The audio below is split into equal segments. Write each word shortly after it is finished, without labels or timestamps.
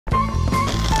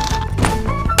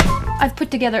I've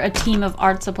put together a team of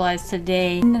art supplies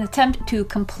today in an attempt to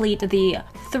complete the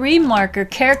 3-marker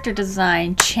character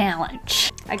design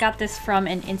challenge. I got this from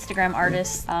an Instagram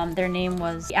artist. Their name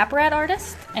was the Apparat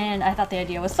Artist, and I thought the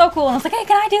idea was so cool, and I was like, hey,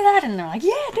 can I do that? And they're like,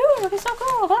 yeah, dude, it'll be so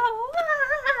cool. Blah, blah,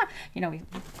 blah. You know,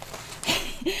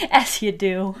 as you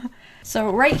do.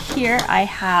 So right here I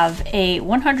have a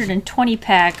 120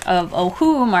 pack of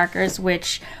Ohuhu markers,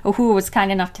 which Ohuhu was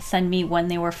kind enough to send me when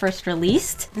they were first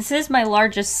released. This is my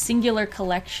largest singular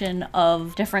collection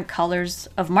of different colors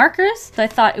of markers, so I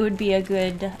thought it would be a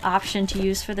good option to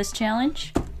use for this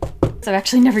challenge. So I've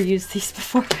actually never used these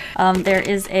before. There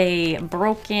is a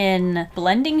broken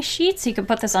blending sheet, so you can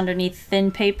put this underneath thin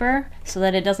paper so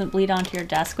that it doesn't bleed onto your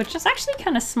desk, which is actually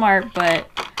kind of smart, but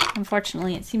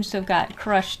unfortunately it seems to have got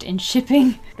crushed in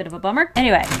shipping. Bit of a bummer.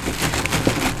 Anyway,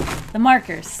 the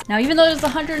markers. Now, even though there's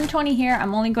 120 here,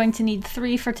 I'm only going to need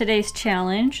 3 for today's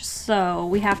challenge. So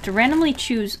we have to randomly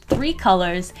choose 3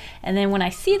 colors, and then when I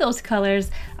see those colors,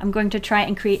 I'm going to try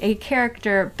and create a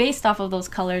character based off of those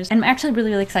colors. And I'm actually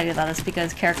really, really excited about this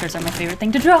because characters are my favorite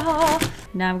thing to draw.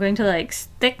 Now I'm going to like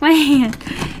stick my hand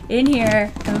in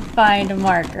here and find a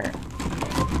marker.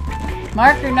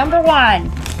 Marker number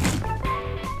 1.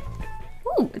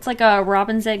 Ooh, it's like a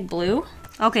robin's egg blue.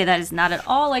 Okay, that is not at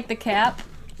all like the cap.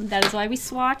 That is why we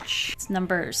swatch. It's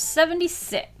number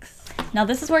 76. Now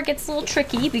this is where it gets a little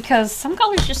tricky because some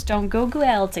colors just don't go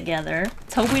well together.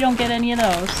 Let's hope we don't get any of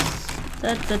those.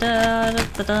 Da, da, da, da,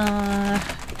 da, da.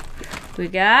 We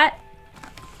got...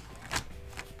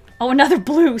 oh, another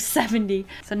blue, 70.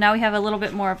 So now we have a little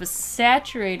bit more of a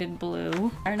saturated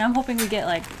blue. And I'm hoping we get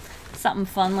like something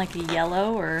fun like a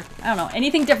yellow or, I don't know,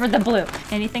 anything different than blue.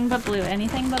 Anything but blue,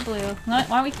 anything but blue. Why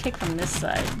don't we pick from this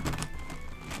side?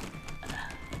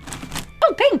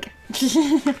 Oh, pink!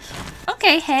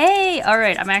 Okay, hey!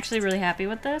 Alright, I'm actually really happy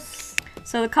with this.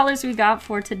 So the colors we got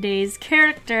for today's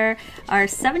character are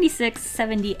 76,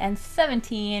 70, and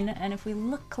 17. And if we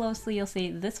look closely, you'll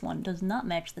see this one does not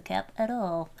match the cap at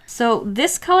all. So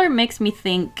this color makes me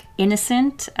think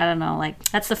innocent. I don't know, like,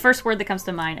 that's the first word that comes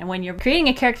to mind. And when you're creating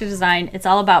a character design, it's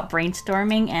all about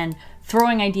brainstorming and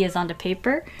throwing ideas onto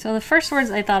paper. So the first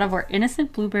words I thought of were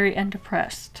innocent, blueberry, and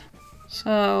depressed.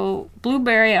 So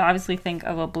blueberry, I obviously think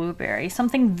of a blueberry.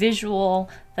 Something visual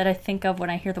that I think of when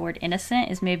I hear the word innocent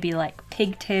is maybe like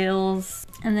pigtails.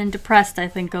 And then depressed, I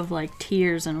think of like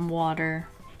tears and water.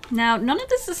 Now, none of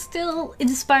this is still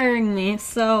inspiring me,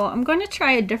 so I'm going to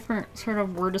try a different sort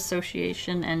of word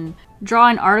association and draw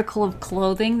an article of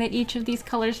clothing that each of these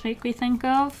colors make me think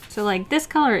of. So like this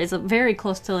color is very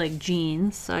close to like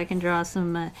jeans, so I can draw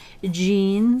some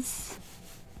jeans.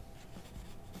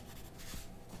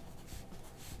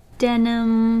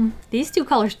 Denim. These two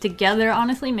colors together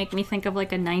honestly make me think of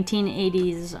like a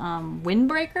 1980s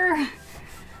windbreaker.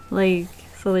 Like,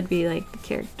 so it'd be like the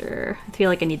character. I feel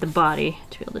like I need the body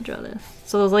to be able to draw this.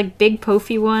 So those like big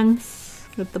poofy ones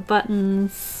with the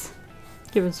buttons.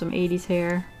 Give them some 80s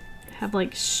hair. Have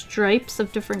like stripes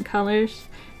of different colors.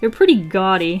 They're pretty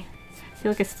gaudy. I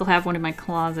feel like I still have one in my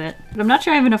closet. But I'm not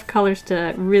sure I have enough colors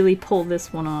to really pull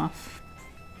this one off.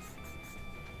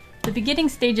 The beginning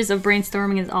stages of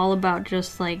brainstorming is all about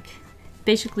just like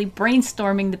basically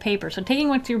brainstorming the paper. So taking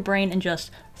what's your brain and just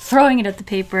throwing it at the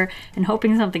paper and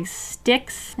hoping something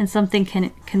sticks and something can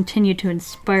continue to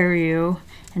inspire you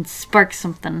and spark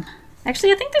something.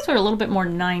 Actually, I think these were a little bit more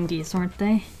 90s, weren't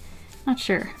they? Not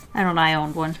sure. I don't know, I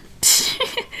owned one. Let's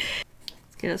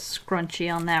get a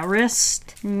scrunchie on that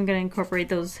wrist. I'm gonna incorporate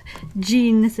those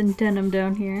jeans and denim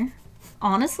down here.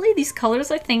 Honestly, these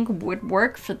colors I think would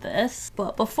work for this,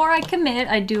 but before I commit,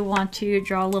 I do want to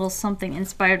draw a little something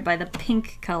inspired by the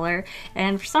pink color,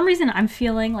 and for some reason I'm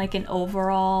feeling like an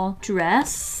overall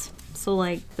dress. So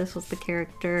like this was the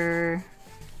character.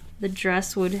 The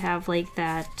dress would have like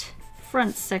that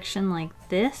front section like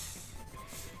this,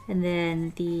 and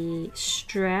then the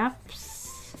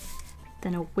straps,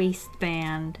 then a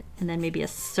waistband, and then maybe a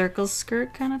circle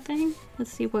skirt kind of thing.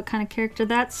 Let's see what kind of character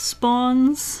that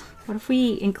spawns. What if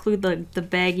we include the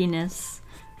bagginess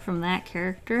from that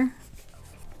character?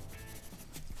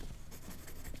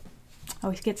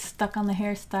 Always get stuck on the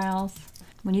hairstyles.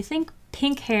 When you think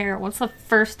pink hair, what's the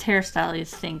first hairstyle you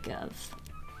think of?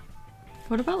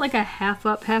 What about like a half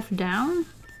up, half down?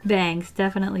 Bangs,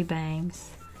 definitely bangs.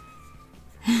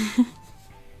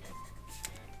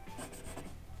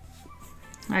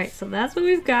 Alright, so that's what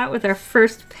we've got with our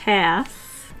first pass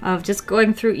of just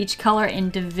going through each color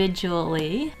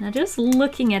individually. Now just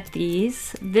looking at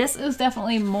these, this is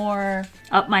definitely more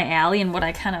up my alley and what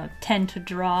I kind of tend to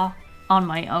draw on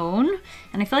my own.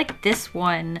 And I feel like this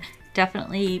one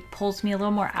definitely pulls me a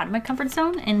little more out of my comfort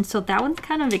zone. And so that one's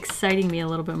kind of exciting me a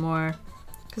little bit more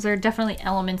because there are definitely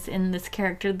elements in this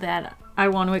character that I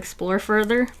want to explore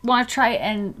further. I want to try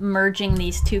and merging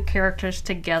these two characters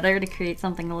together to create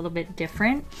something a little bit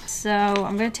different. So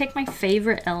I'm going to take my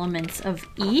favorite elements of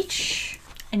each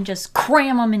and just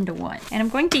cram them into one. And I'm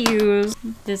going to use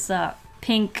this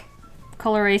pink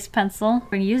color erase pencil. I'm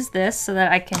going to use this so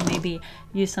that I can maybe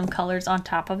use some colors on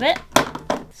top of it.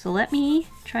 So let me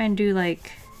try and do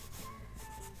like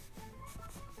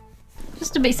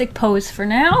just a basic pose for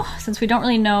now, since we don't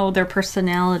really know their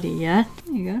personality yet.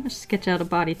 There you go, just sketch out a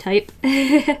body type.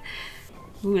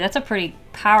 Ooh, that's a pretty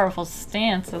powerful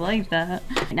stance, I like that.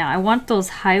 Now I want those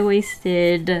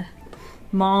high-waisted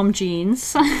mom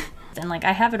jeans. And like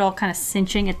I have it all kind of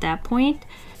cinching at that point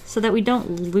so that we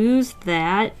don't lose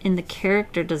that in the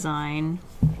character design.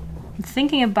 I'm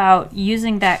thinking about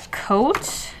using that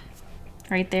coat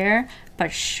right there,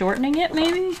 but shortening it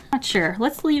maybe? Not sure.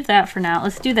 Let's leave that for now.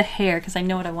 Let's do the hair because I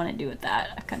know what I want to do with that.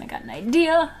 I kind of got an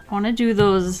idea. I want to do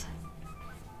those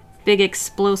big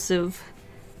explosive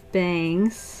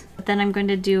bangs. But then I'm going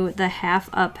to do the half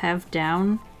up, half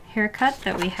down haircut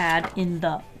that we had in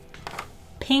the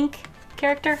pink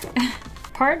character.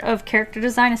 Part of character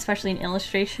design, especially in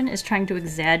illustration, is trying to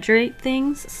exaggerate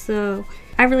things. So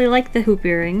I really like the hoop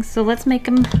earrings. So let's make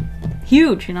them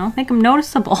huge, you know, make them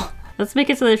noticeable. Let's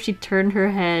make it so that if she turned her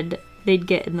head, they'd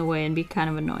get in the way and be kind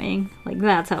of annoying. Like,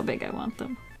 that's how big I want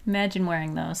them. Imagine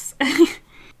wearing those. You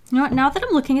know what, now that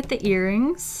I'm looking at the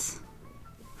earrings,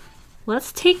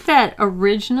 let's take that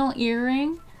original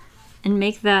earring and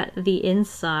make that the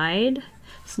inside.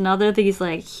 So now they're these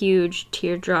like huge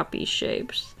teardroppy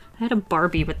shapes. I had a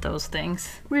Barbie with those things.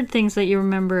 Weird things that you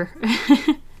remember.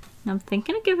 I'm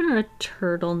thinking of giving her a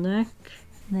turtleneck.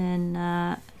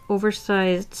 Then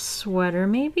oversized sweater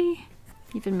maybe?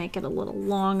 Even make it a little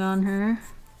long on her.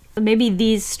 Maybe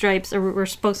these stripes were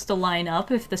supposed to line up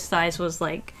if the size was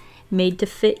like made to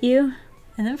fit you.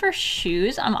 And then for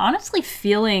shoes, I'm honestly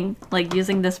feeling like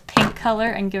using this pink color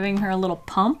and giving her a little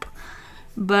pump,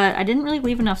 but I didn't really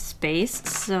leave enough space.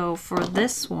 So for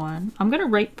this one, I'm gonna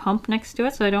write pump next to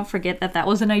it so I don't forget that that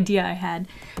was an idea I had.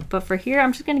 But for here,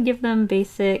 I'm just gonna give them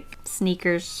basic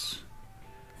sneakers.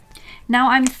 Now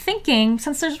I'm thinking,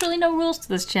 since there's really no rules to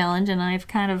this challenge and I've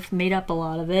kind of made up a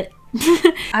lot of it,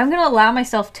 I'm gonna allow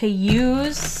myself to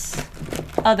use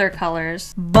other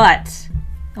colors, but,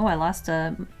 oh, I lost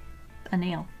a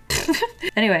nail.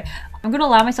 Anyway, I'm gonna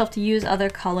allow myself to use other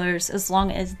colors as long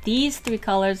as these three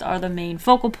colors are the main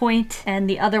focal point and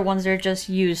the other ones are just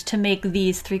used to make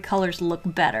these three colors look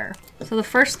better. So the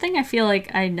first thing I feel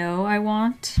like I know I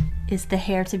want is the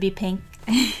hair to be pink.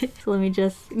 So let me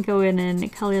just go in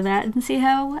and color that and see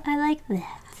how I like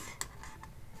that.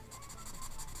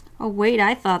 Oh wait,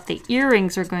 I thought the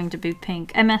earrings were going to be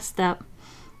pink. I messed up.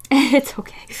 It's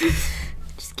okay.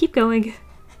 Just keep going.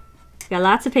 Got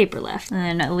lots of paper left. And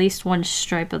then at least one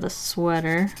stripe of the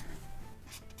sweater.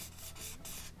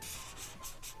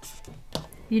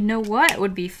 You know what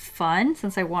would be fun,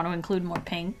 since I want to include more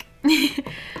pink?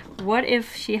 What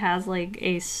if she has like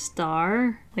a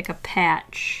star, like a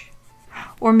patch?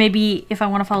 Or maybe if I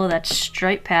want to follow that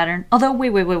stripe pattern. Although,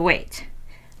 wait.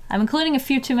 I'm including a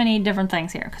few too many different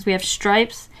things here because we have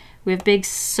stripes, we have big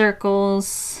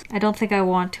circles. I don't think I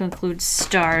want to include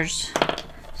stars.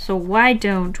 So why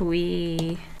don't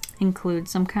we include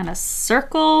some kind of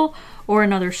circle or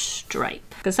another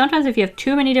stripe? Because sometimes if you have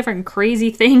too many different crazy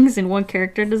things in one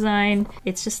character design,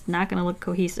 it's just not going to look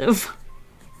cohesive.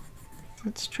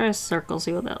 Let's try a circle,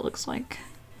 see what that looks like.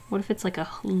 What if it's like a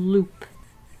loop?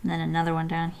 And then another one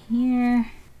down here.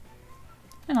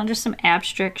 And on just some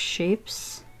abstract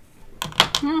shapes.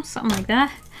 You know, something like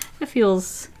that. It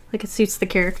feels like it suits the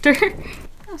character.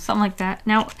 Something like that.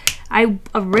 Now, I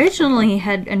originally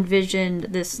had envisioned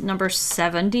this number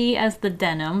 70 as the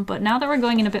denim, but now that we're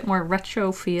going in a bit more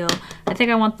retro feel, I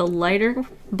think I want the lighter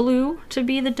blue to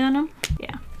be the denim.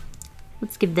 Yeah.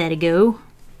 Let's give that a go.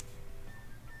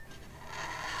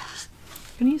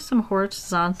 I'm gonna use some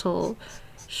horizontal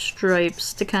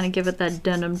stripes to kind of give it that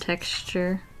denim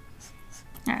texture.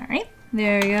 Alright,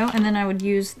 there you go. And then I would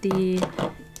use the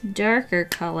darker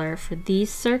color for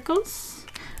these circles.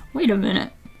 Wait a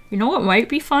minute. You know what might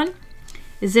be fun?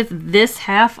 Is if this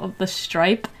half of the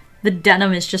stripe, the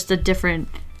denim is just a different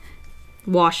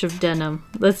wash of denim.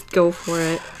 Let's go for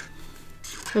it.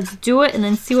 Let's do it and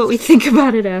then see what we think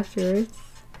about it afterwards.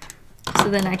 So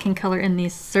then I can color in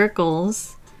these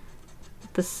circles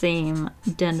the same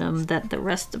denim that the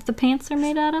rest of the pants are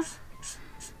made out of.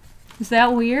 Is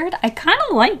that weird? I kind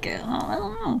of like it. Oh, I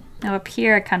don't know. Now up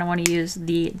here I kind of want to use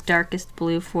the darkest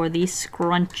blue for the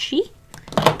scrunchie.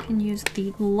 can use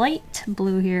the light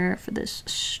blue here for this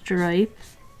stripe.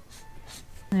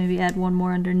 Maybe add one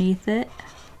more underneath it.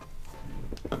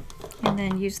 And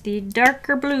then use the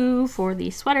darker blue for the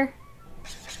sweater.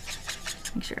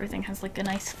 Make sure everything has like a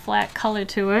nice flat color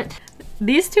to it.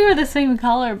 These two are the same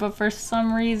color, but for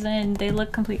some reason they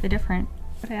look completely different.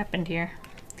 What happened here?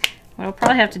 What I'll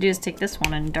probably have to do is take this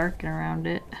one and darken around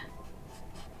it.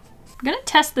 I'm gonna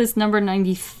test this number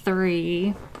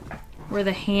 93, where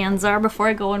the hands are, before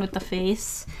I go in with the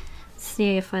face.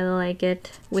 See if I like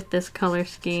it with this color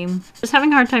scheme. Just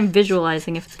having a hard time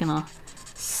visualizing if it's gonna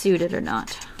suit it or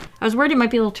not. I was worried it might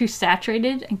be a little too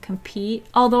saturated and compete.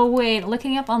 Although wait,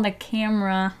 looking up on the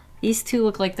camera, these two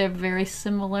look like they're very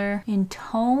similar in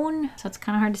tone, so it's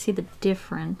kind of hard to see the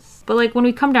difference. But like when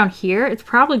we come down here, it's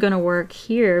probably gonna work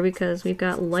here because we've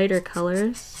got lighter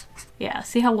colors. Yeah,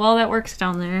 see how well that works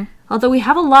down there? Although we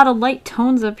have a lot of light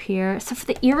tones up here, except for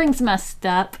the earrings messed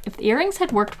up. If the earrings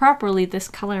had worked properly, this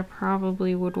color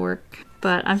probably would work.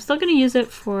 But I'm still gonna use it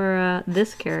for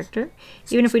this character,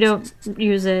 even if we don't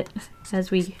use it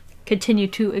as we continue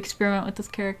to experiment with this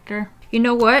character. You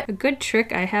know what? A good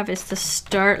trick I have is to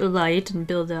start light and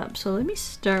build up. So let me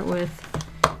start with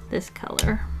this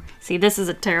color. See, this is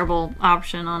a terrible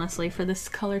option, honestly, for this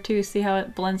color too. See how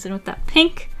it blends in with that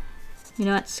pink? You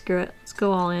know what? Screw it. Let's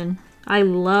go all in. I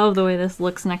love the way this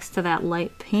looks next to that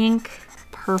light pink.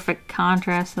 Perfect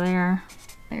contrast there.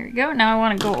 There we go. Now I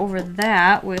want to go over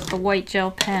that with the white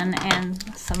gel pen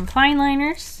and some fine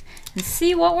liners and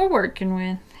see what we're working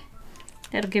with.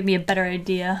 That'll give me a better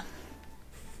idea.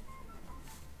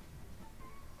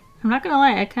 I'm not gonna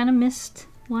lie, I kind of missed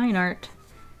line art.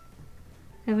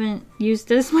 Haven't used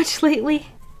it as much lately.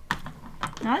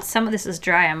 Now that some of this is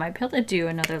dry, I might be able to do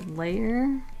another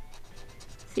layer.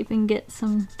 See if we can get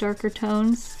some darker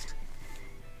tones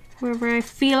wherever I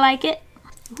feel like it.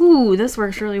 Ooh, this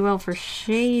works really well for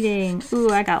shading. Ooh,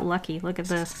 I got lucky. Look at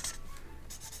this.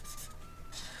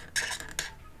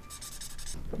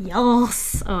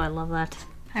 Yes! Oh, I love that.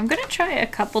 I'm gonna try a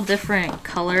couple different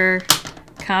color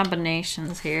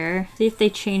combinations here. See if they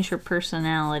change her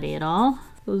personality at all.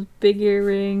 Those big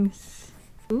earrings.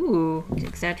 Ooh,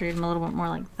 exaggerate them a little bit more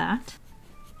like that.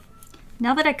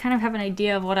 Now that I kind of have an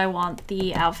idea of what I want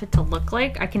the outfit to look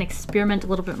like, I can experiment a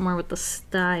little bit more with the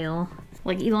style.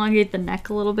 Like elongate the neck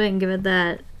a little bit and give it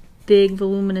that big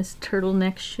voluminous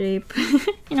turtleneck shape.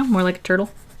 You know, more like a turtle,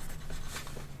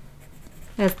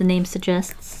 as the name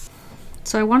suggests.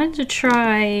 So I wanted to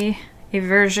try a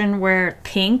version where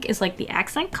pink is like the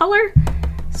accent color.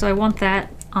 So I want that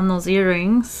on those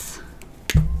earrings.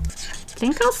 I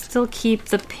think I'll still keep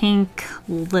the pink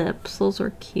lips. Those are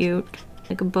cute.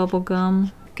 Like a bubble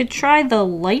gum. Could try the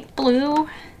light blue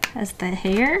as the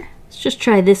hair. Let's just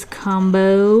try this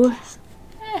combo.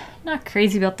 Not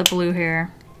crazy about the blue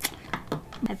hair.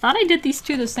 I thought I did these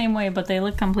two the same way, but they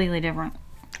look completely different.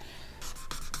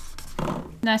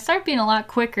 Now I started being a lot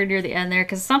quicker near the end there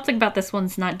because something about this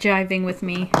one's not jiving with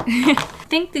me. I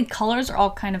think the colors are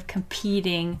all kind of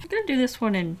competing. I'm gonna do this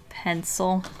one in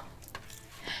pencil.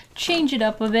 Change it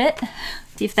up a bit.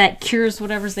 See if that cures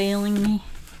whatever's ailing me.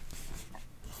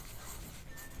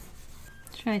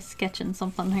 Try sketching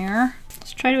something here.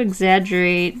 Just try to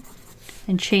exaggerate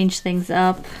and change things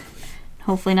up.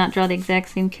 Hopefully not draw the exact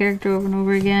same character over and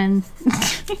over again.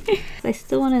 I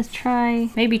still want to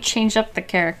try maybe change up the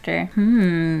character.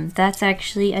 That's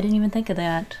actually, I didn't even think of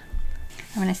that.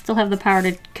 I mean, I still have the power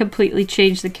to completely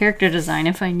change the character design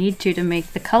if I need to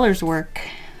make the colors work.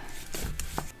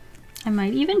 I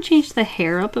might even change the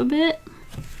hair up a bit.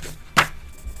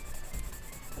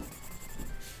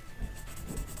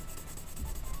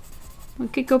 We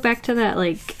could go back to that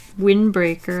like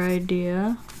windbreaker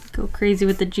idea. Go crazy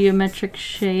with the geometric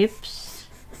shapes.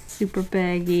 Super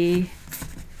baggy.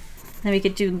 Then we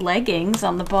could do leggings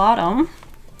on the bottom.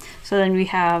 So then we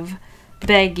have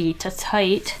baggy to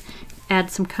tight.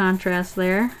 Add some contrast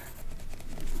there.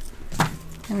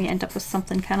 And we end up with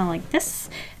something kind of like this.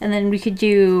 And then we could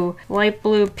do light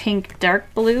blue, pink,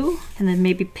 dark blue. And then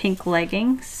maybe pink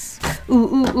leggings. Ooh,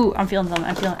 ooh, ooh, I'm feeling them.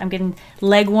 I'm getting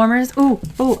leg warmers. Ooh,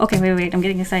 ooh, okay, wait, I'm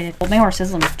getting excited. Hold my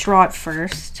horses, let me draw it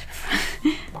first.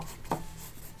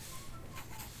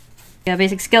 Yeah,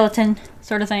 basic skeleton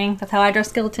sort of thing. That's how I draw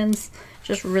skeletons.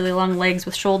 Just really long legs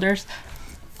with shoulders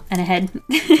and a head.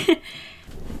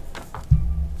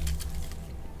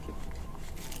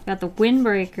 Got the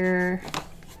windbreaker.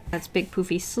 That's big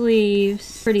poofy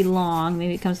sleeves. Pretty long.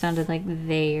 Maybe it comes down to like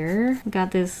there. We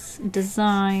got this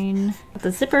design with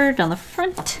the zipper down the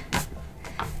front.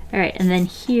 All right, and then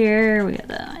here we got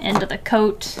the end of the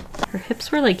coat. Her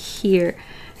hips were like here.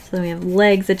 So then we have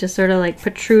legs that just sort of like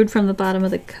protrude from the bottom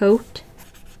of the coat.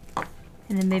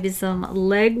 And then maybe some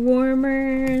leg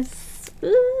warmers.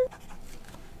 Ooh.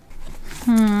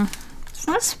 It's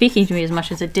not speaking to me as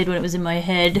much as it did when it was in my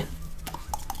head.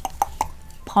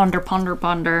 Ponder, ponder,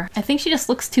 ponder. I think she just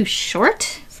looks too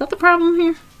short. Is that the problem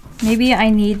here? Maybe I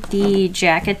need the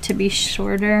jacket to be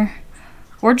shorter.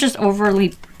 Or just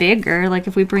overly bigger. Like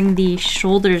if we bring the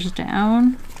shoulders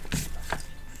down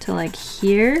to like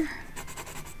here.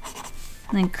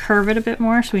 And then curve it a bit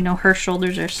more so we know her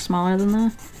shoulders are smaller than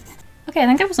that. Okay, I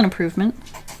think that was an improvement.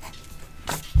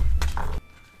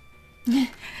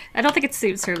 I don't think it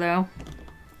suits her though.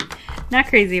 Not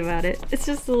crazy about it. It's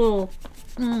just a little...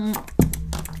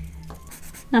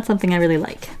 not something I really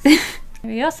like. There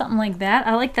we go, something like that.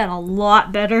 I like that a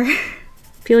lot better. I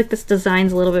feel like this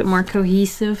design's a little bit more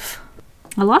cohesive.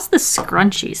 I lost the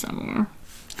scrunchie somewhere.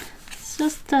 Let's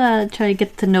just try to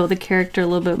get to know the character a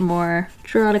little bit more.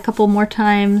 Draw it a couple more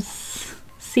times.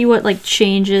 See what like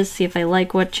changes. See if I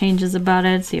like what changes about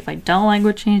it. See if I don't like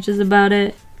what changes about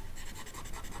it.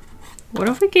 What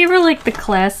if we gave her like the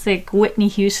classic Whitney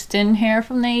Houston hair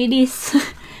from the 80s?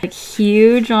 Like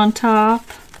huge on top.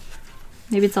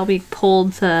 Maybe it's all being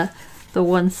pulled to the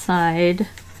one side.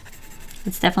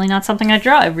 It's definitely not something I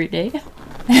draw every day.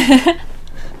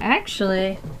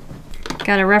 Actually,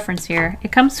 got a reference here.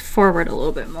 It comes forward a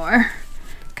little bit more.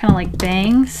 Kind of like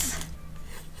bangs.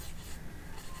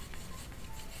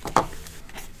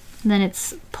 And then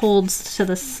it's pulled to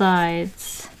the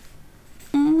sides.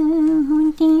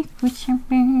 Try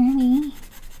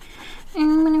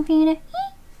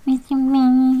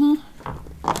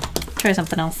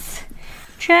something else.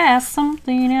 Try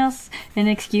something else. An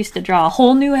excuse to draw a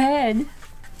whole new head.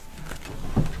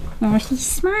 Oh, she's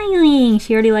smiling.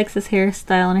 She already likes this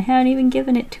hairstyle and I haven't even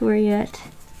given it to her yet.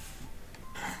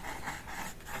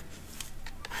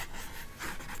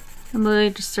 I'm literally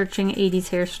just searching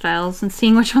 80s hairstyles and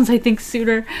seeing which ones I think suit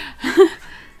her.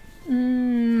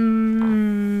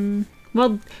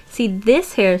 Well, see,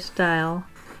 this hairstyle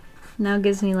now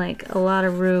gives me like a lot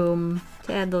of room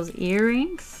to add those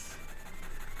earrings.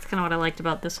 That's kind of what I liked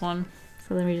about this one.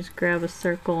 So let me just grab a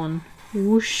circle and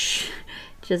whoosh.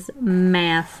 Just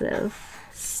massive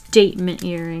statement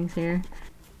earrings here.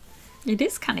 It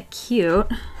is kind of cute.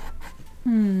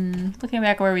 Looking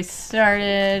back where we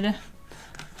started.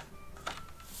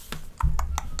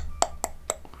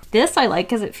 This I like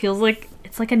because it feels like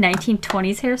it's like a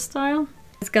 1920s hairstyle.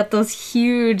 It's got those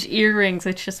huge earrings,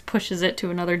 which just pushes it to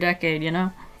another decade, you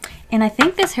know? And I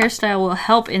think this hairstyle will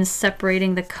help in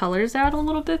separating the colors out a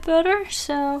little bit better.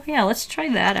 So yeah, let's try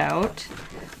that out.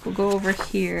 We'll go over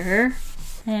here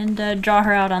and draw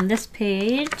her out on this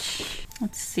page.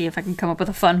 Let's see if I can come up with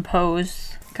a fun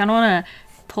pose. Kind of want to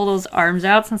pull those arms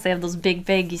out since they have those big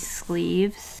baggy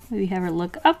sleeves. Maybe have her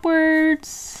look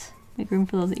upwards. Make room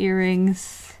for those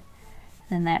earrings.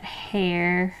 Then that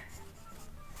hair.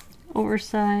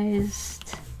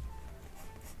 Oversized.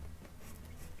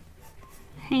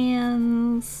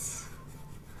 Hands.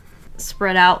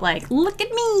 Spread out like, look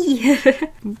at me!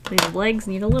 These legs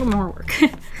need a little more work.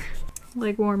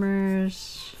 Leg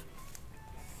warmers.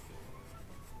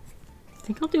 I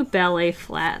think I'll do ballet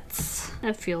flats.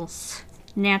 That feels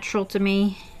natural to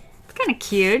me. It's kind of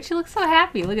cute. She looks so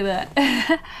happy. Look at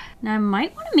that. Now I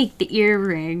might want to make the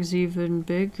earrings even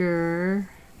bigger.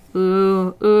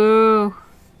 Ooh, ooh.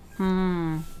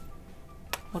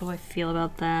 What do I feel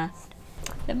about that?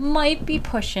 It might be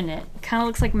pushing it. Kind of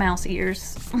looks like mouse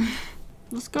ears.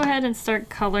 Let's go ahead and start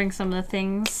coloring some of the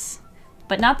things.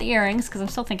 But not the earrings, because I'm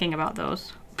still thinking about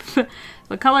those.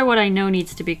 But color what I know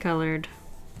needs to be colored.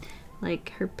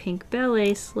 Like her pink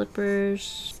ballet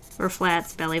slippers. Or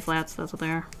flats, ballet flats, that's what they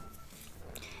are.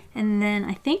 And then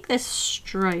I think this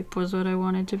stripe was what I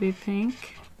wanted to be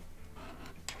pink.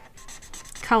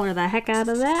 Color the heck out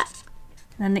of that.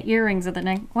 And then the earrings are the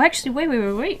next. Well, actually,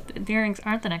 wait. The earrings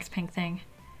aren't the next pink thing.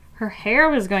 Her hair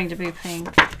was going to be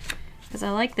pink. Because I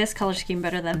like this color scheme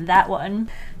better than that one.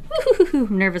 Woo-hoo-hoo-hoo.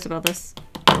 I'm nervous about this.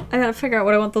 I gotta figure out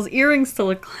what I want those earrings to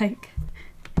look like.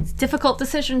 It's difficult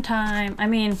decision time. I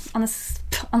mean, on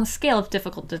the scale of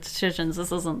difficult decisions,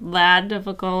 this isn't that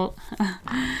difficult.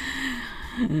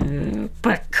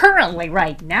 But currently,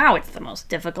 right now, it's the most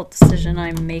difficult decision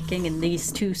I'm making in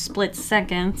these 2 split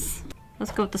seconds.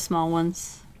 Let's go with the small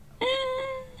ones.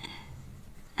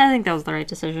 I think that was the right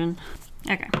decision.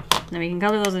 Okay, then we can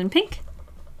color those in pink.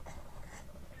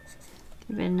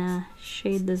 Even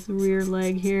shade this rear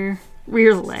leg here.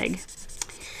 Rear leg.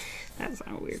 That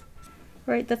sounds weird.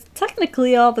 Right, that's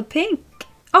technically all the pink.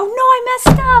 Oh no, I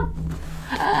messed up!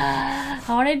 I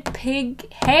wanted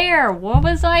pink hair. What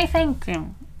was I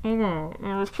thinking? I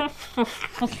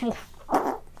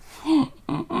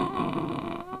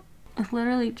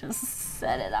literally just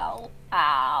set it out.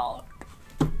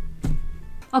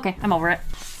 Okay, I'm over it.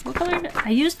 What color?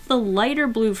 I used the lighter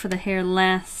blue for the hair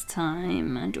last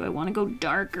time. Do I want to go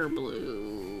darker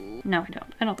blue? No, I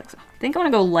don't. I don't think so. I think I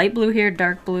want to go light blue here,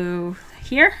 dark blue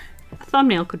here. A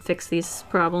thumbnail could fix these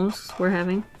problems we're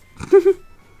having.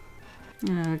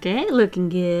 Okay, looking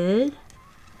good.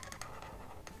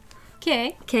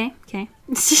 Okay. I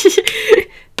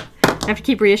have to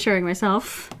keep reassuring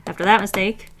myself after that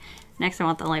mistake. Next, I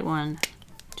want the light one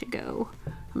to go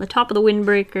on the top of the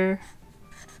windbreaker.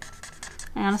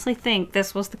 I honestly think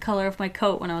this was the color of my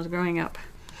coat when I was growing up.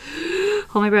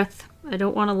 Hold my breath. I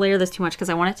don't want to layer this too much because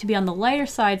I want it to be on the lighter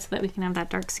side so that we can have that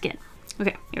dark skin.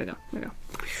 Okay, here we go.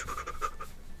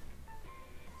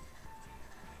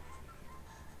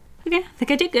 Okay, I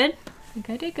think I did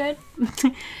good.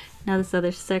 Now this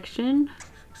other section.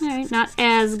 Alright, not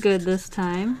as good this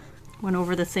time. Went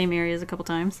over the same areas a couple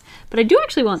times. But I do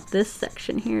actually want this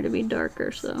section here to be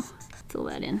darker, so fill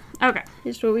that in. Okay,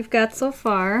 here's what we've got so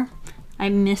far. I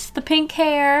missed the pink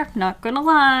hair, not gonna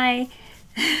lie.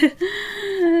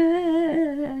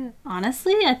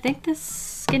 Honestly, I think this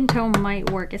skin tone might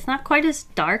work. It's not quite as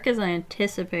dark as I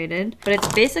anticipated, but it's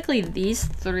basically these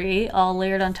three all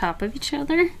layered on top of each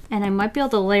other. And I might be able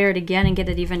to layer it again and get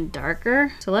it even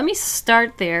darker. So let me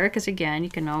start there, because again, you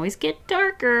can always get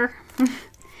darker.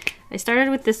 I started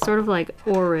with this sort of like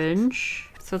orange.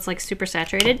 So it's like super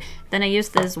saturated. Then I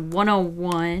used this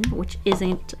 101, which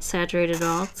isn't saturated at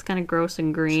all. It's kind of gross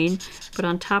and green. But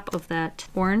on top of that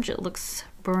orange, it looks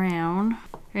brown.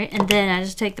 Right? And then I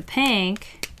just take the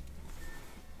pink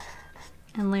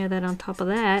and layer that on top of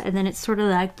that. And then it sort of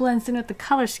like blends in with the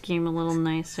color scheme a little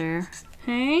nicer.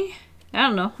 Hey? I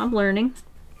don't know. I'm learning.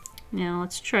 Now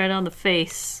let's try it on the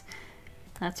face.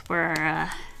 That's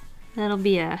where that'll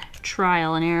be a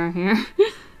trial and error here.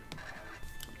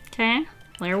 Okay.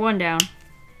 Layer one down.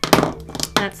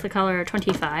 That's the color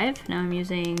 25. Now I'm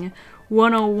using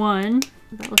 101.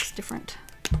 That looks different.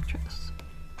 Try this.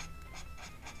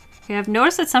 Okay, I've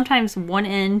noticed that sometimes one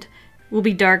end will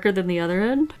be darker than the other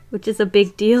end, which is a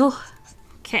big deal.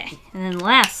 Okay, and then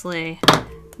lastly,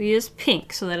 we use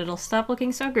pink so that it'll stop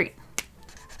looking so green.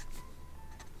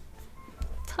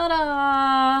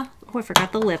 Ta-da! Oh, I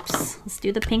forgot the lips. Let's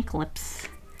do the pink lips.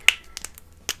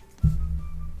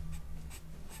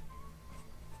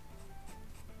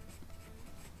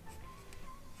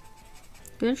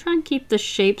 I'm gonna try and keep the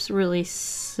shapes really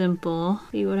simple.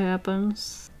 See what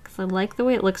happens. Because I like the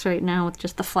way it looks right now with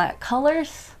just the flat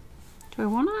colors. Do I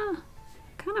wanna...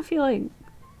 kind of feel like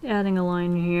adding a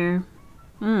line here.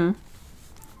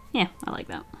 Yeah, I like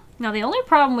that. Now the only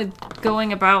problem with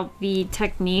going about the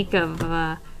technique of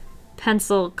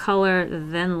pencil, color,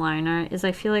 then line art is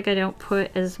I feel like I don't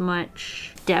put as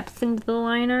much depth into the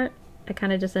line art. I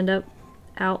kind of just end up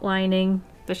outlining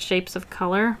the shapes of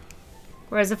color.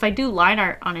 Whereas if I do line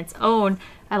art on its own,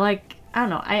 I don't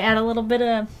know, I add a little bit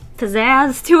of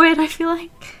pizzazz to it, I feel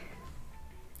like.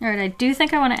 Alright, I do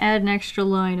think I want to add an extra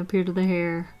line up here to the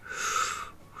hair.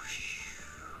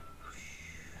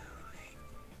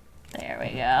 There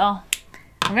we go.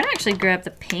 I'm gonna actually grab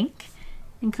the pink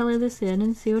and color this in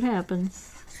and see what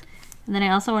happens. And then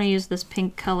I also want to use this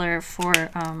pink color for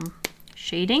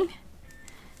shading.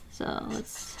 So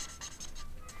let's...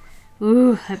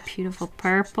 Ooh, that beautiful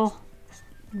purple.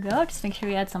 Go, just make sure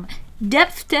we add some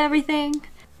depth to everything.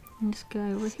 And this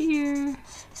guy over here.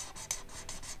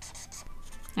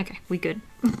 Okay, we good.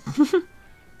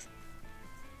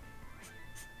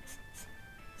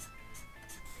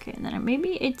 Okay, and then I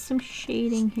maybe add some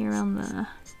shading here on the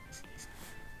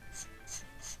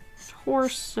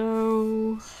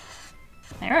torso.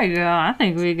 There we go. I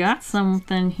think we got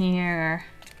something here.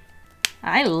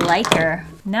 I like her.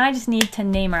 Now I just need to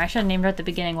name her. I should have named her at the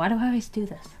beginning. Why do I always do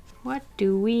this? What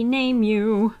do we name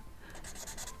you?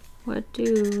 What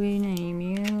do we name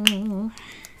you?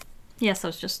 Yes, I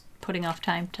was just putting off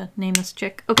time to name this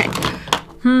chick. Okay.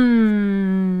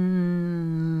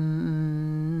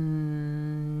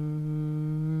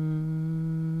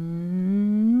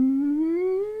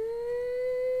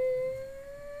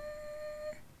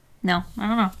 No, I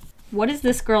don't know. What is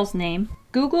this girl's name?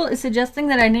 Google is suggesting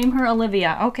that I name her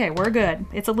Olivia. Okay, we're good.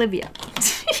 It's Olivia.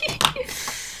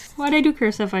 Why'd I do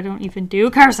cursive? I don't even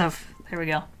do cursive. There we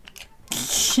go.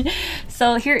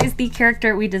 So here is the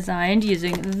character we designed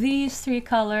using these three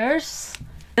colors.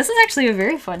 This is actually a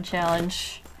very fun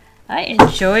challenge. I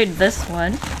enjoyed this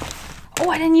one.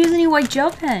 Oh, I didn't use any white gel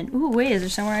pen. Ooh, wait, is there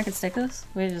somewhere I could stick this?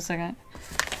 Wait a second.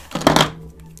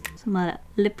 Some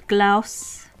lip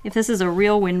gloss. If this is a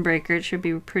real windbreaker, it should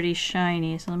be pretty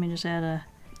shiny. So let me just add a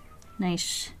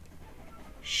nice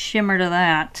shimmer to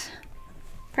that.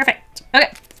 Perfect.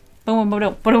 Okay. Boom,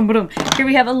 boom, boom, boom. Here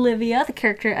we have Olivia, the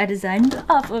character I designed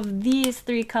off of these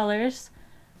 3 colors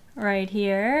right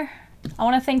here. I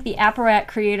want to thank the Apparat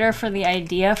creator for the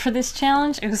idea for this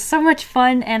challenge. It was so much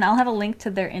fun, and I'll have a link to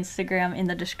their Instagram in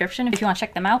the description if you want to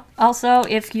check them out. Also,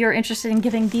 if you're interested in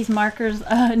giving these markers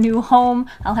a new home,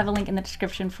 I'll have a link in the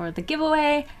description for the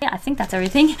giveaway. Yeah, I think that's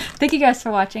everything. Thank you guys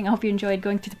for watching. I hope you enjoyed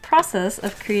going through the process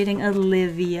of creating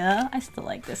Olivia. I still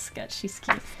like this sketch. She's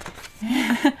cute.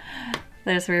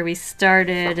 That's where we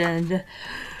started and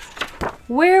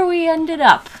where we ended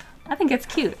up. I think it's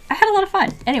cute. I had a lot of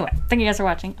fun. Anyway, thank you guys for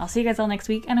watching. I'll see you guys all next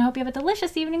week, and I hope you have a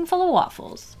delicious evening full of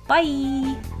waffles.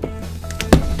 Bye!